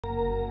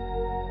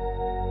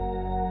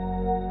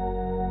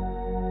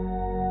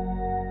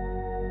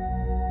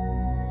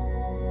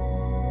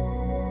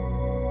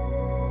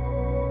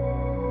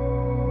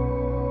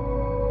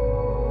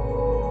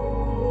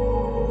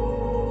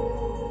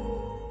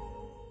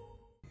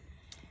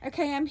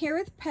Okay, I'm here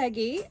with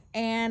Peggy,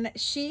 and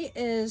she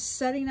is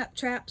setting up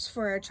traps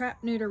for our trap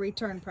neuter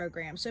return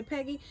program. So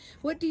Peggy,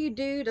 what do you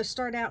do to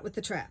start out with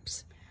the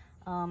traps?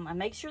 I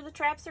make sure the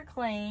traps are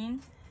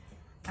clean.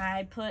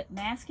 I put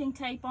masking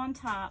tape on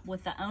top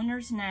with the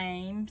owner's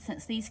name.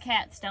 Since these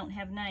cats don't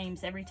have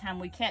names, every time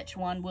we catch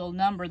one, we'll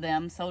number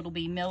them. So it'll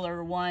be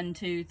Miller 1,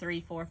 2,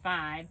 3, 4,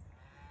 5.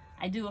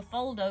 I do a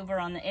fold over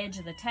on the edge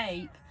of the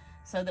tape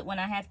so that when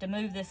I have to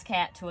move this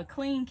cat to a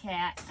clean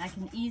cat, I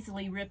can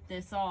easily rip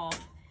this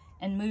off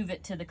and move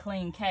it to the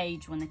clean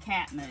cage when the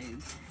cat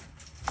moves.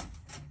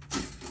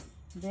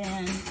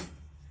 Then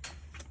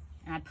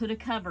I put a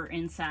cover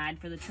inside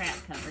for the trap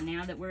cover.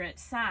 Now that we're at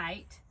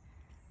sight,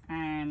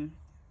 I'm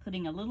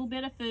putting a little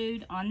bit of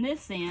food on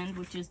this end,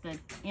 which is the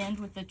end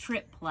with the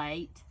trip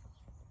plate.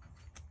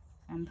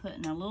 I'm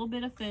putting a little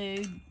bit of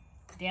food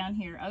down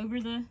here over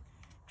the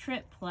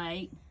trip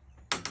plate,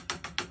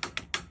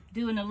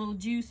 doing a little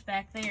juice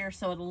back there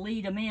so it'll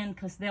lead them in,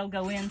 because they'll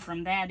go in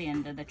from that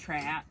end of the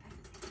trap.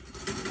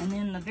 And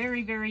then the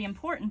very, very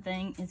important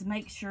thing is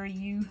make sure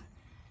you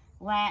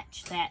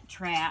latch that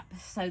trap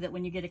so that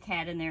when you get a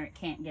cat in there, it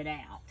can't get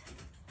out.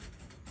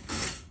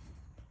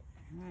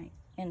 All right,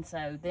 and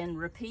so then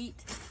repeat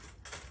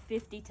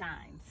 50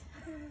 times.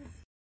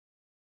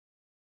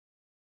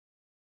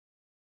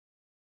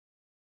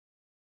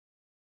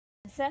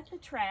 To set the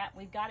trap,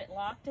 we've got it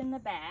locked in the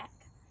back.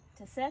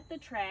 To set the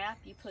trap,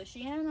 you push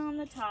in on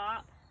the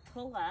top,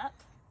 pull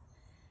up.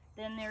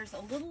 Then there's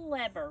a little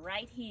lever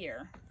right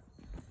here,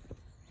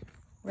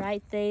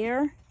 right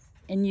there,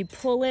 and you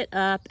pull it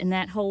up and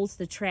that holds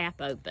the trap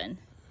open.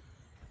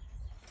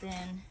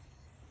 Then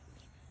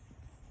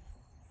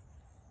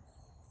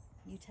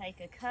you take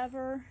a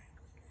cover,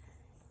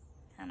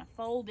 kind of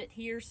fold it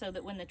here so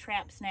that when the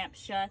trap snaps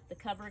shut, the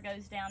cover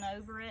goes down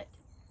over it,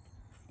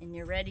 and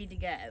you're ready to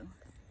go.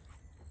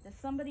 Does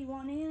somebody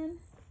want in?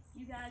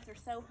 You guys are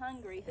so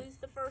hungry. Who's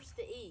the first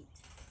to eat?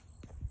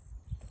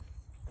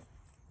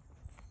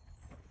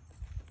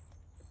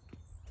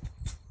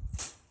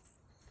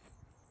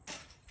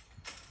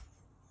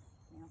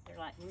 Now, if they're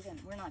like,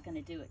 we're not going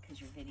to do it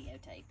because you're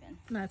videotaping.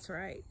 That's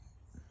right.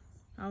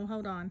 Oh,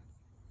 hold on.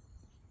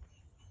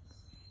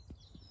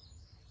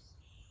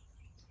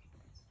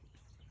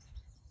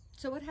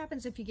 So what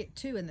happens if you get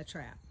two in the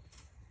trap?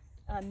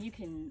 You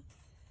can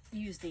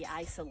use the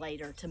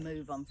isolator to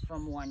move them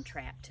from one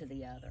trap to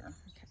the other.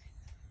 Okay.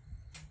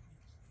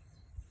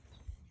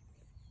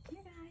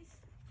 Here, guys.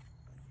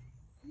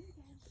 Here you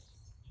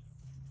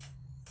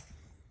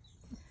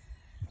go.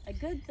 A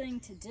good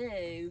thing to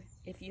do,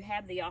 if you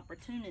have the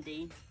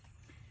opportunity,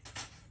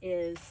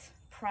 is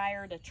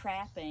prior to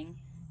trapping,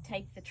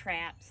 take the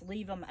traps,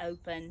 leave them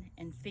open,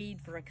 and feed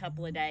for a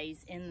couple of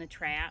days in the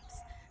traps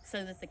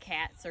so that the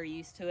cats are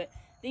used to it.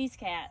 These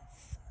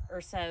cats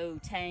are so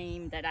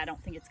tame that I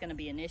don't think it's going to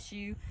be an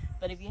issue,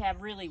 but if you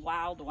have really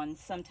wild ones,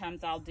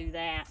 sometimes I'll do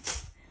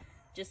that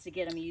just to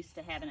get them used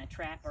to having a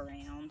trap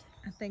around.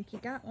 I think you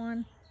got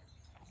one.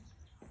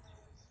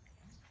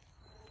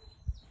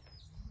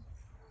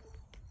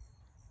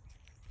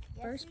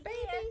 Yes, First baby.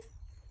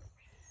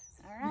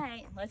 All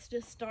right, let's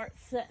just start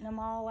setting them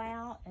all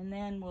out, and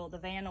then the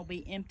van will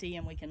be empty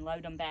and we can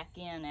load them back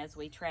in as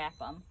we trap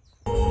them.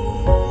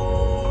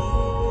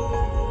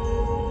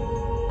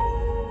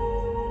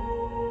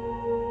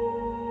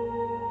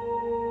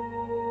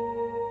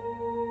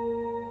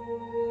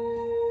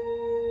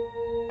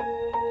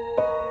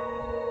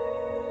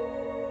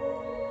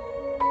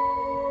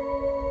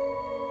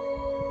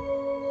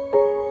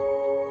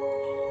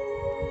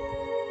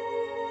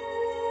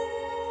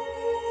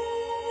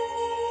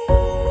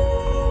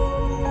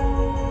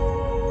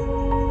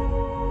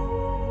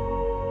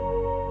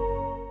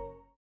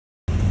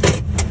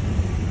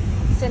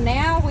 So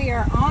now we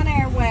are on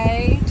our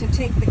way to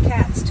take the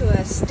cats to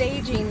a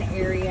staging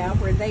area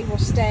where they will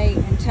stay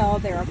until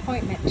their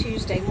appointment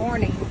Tuesday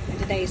morning, and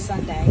today's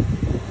Sunday,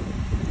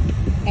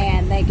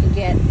 and they can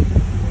get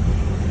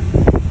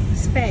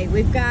spayed.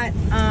 We've got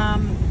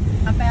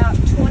about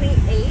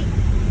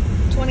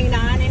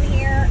 29 in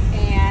here,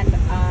 and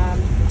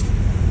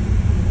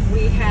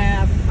we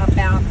have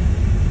about,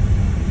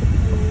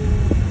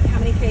 how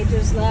many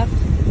cages left?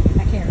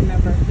 I can't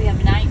remember. We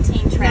have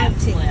 19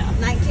 traps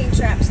left. 19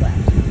 traps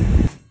left.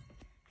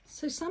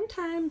 So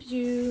sometimes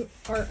you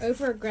are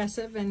over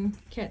aggressive and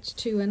catch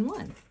 2 in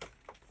 1.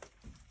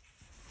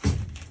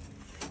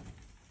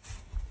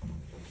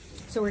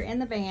 So we're in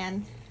the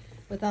van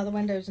with all the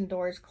windows and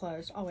doors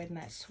closed. Oh, isn't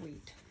that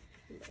sweet?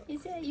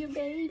 Is that your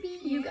baby?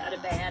 You got a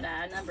bad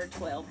eye. Number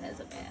 12 has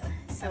a bad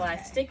eye. So Okay. I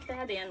stick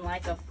that in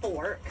like a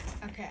fork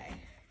Okay.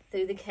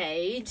 through the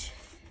cage.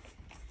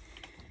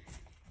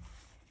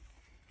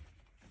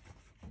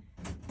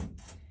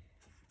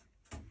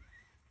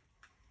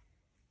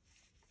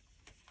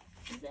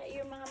 Is that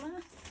your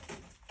mama?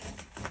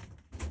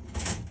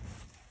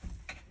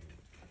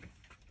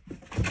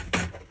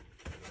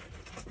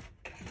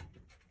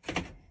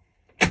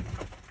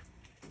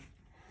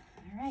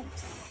 All right,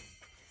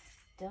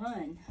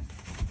 done.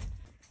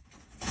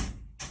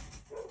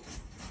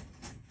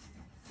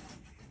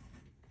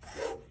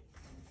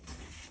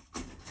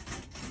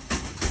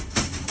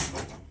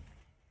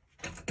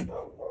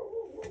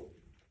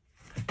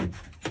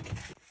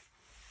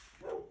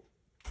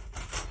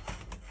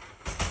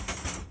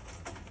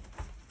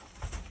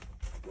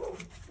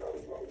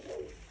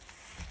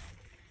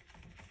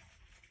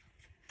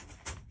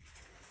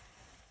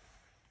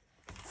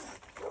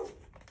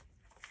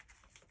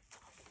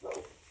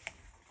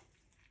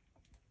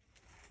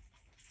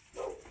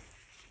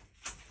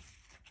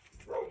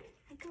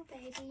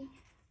 kitty.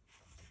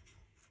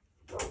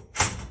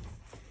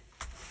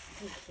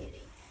 Good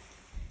kitty.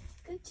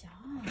 Good job.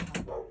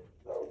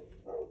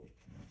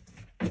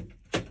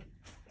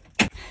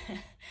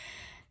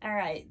 All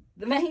right,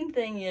 the main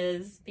thing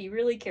is be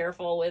really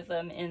careful with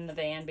them in the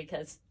van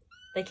because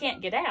they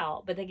can't get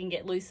out, but they can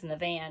get loose in the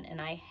van.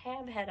 And I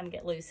have had them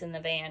get loose in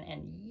the van,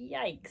 and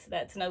yikes,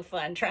 that's no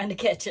fun trying to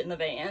catch it in the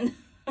van.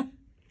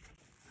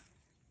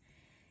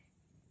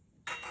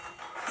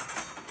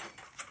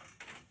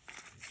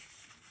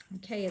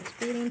 Okay, it's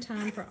feeding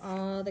time for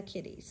all the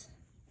kitties.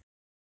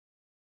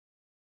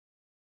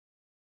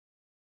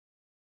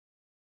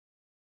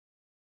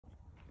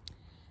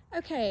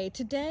 Okay,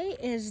 today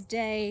is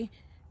day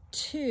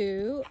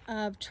 2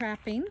 of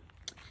trapping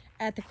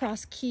at the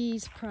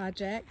Crosskeys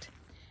Project.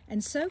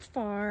 And so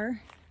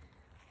far,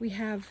 we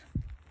have,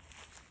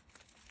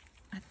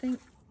 I think,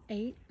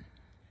 8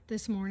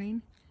 this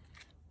morning.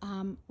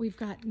 We've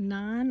got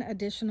 9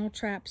 additional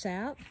traps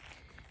out,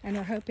 and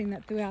we're hoping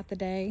that throughout the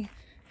day,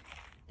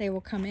 they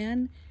will come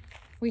in.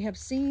 We have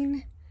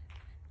seen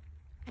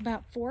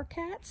about 4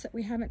 cats that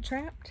we haven't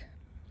trapped,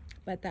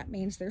 but that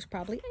means there's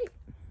probably 8.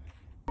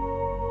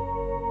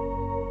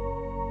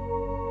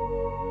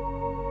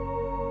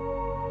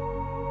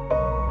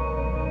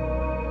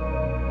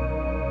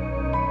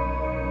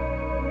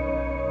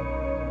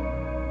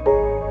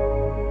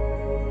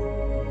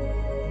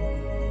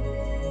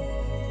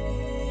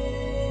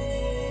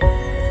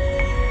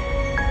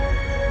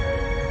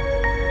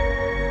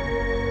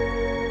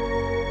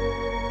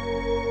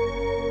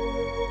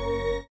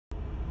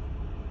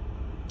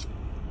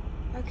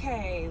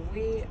 Okay,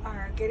 we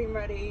are getting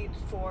ready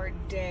for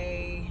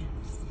day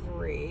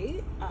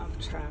 3 of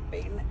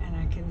trapping, and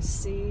I can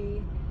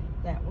see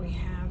that we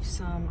have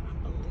some, I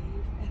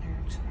believe, in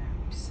our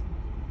traps.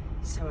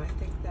 So I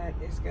think that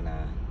is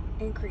gonna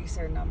increase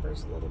our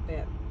numbers a little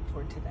bit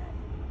for today.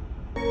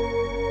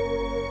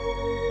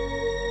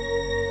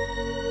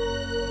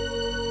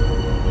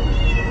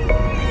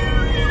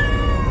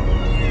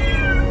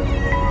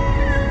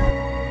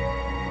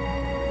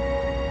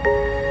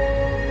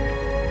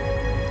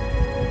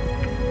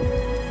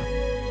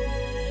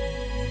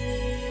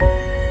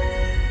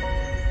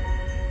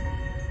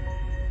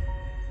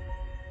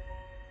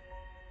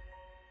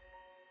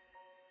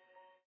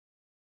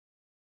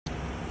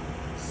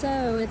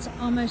 So it's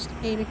almost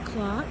 8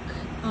 o'clock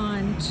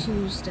on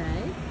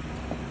Tuesday,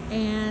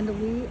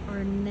 and we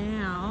are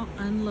now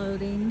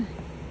unloading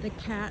the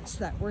cats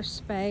that were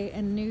spay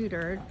and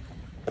neutered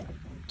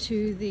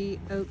to the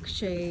Oak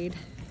Shade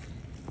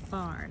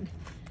barn.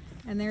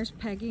 And there's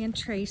Peggy and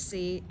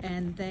Tracy,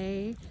 and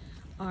they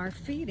are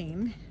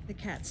feeding the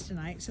cats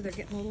tonight. So they're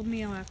getting a little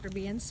meal after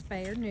being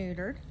spay or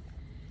neutered,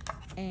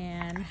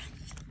 and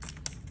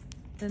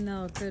then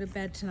they'll go to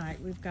bed tonight.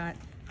 We've got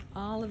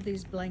all of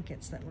these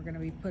blankets that we're going to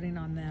be putting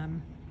on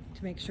them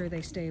to make sure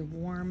they stay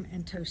warm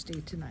and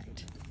toasty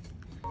tonight.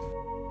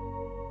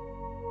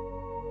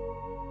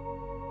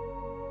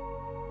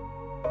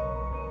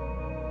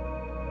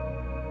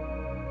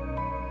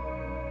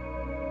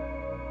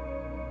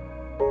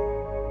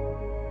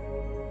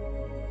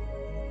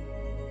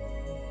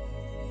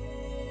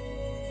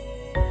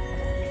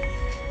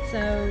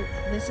 So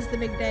this is the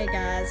big day,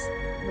 guys.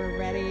 We're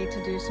ready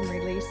to do some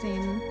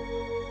releasing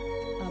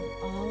of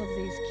all of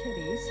these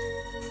kitties,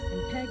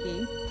 and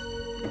Peggy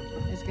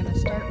is going to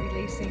start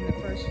releasing the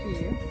first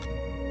few.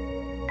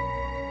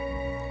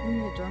 We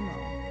need a drum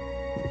roll.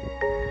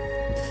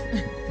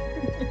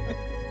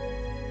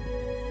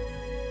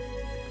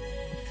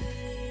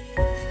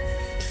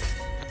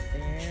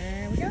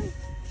 There we go.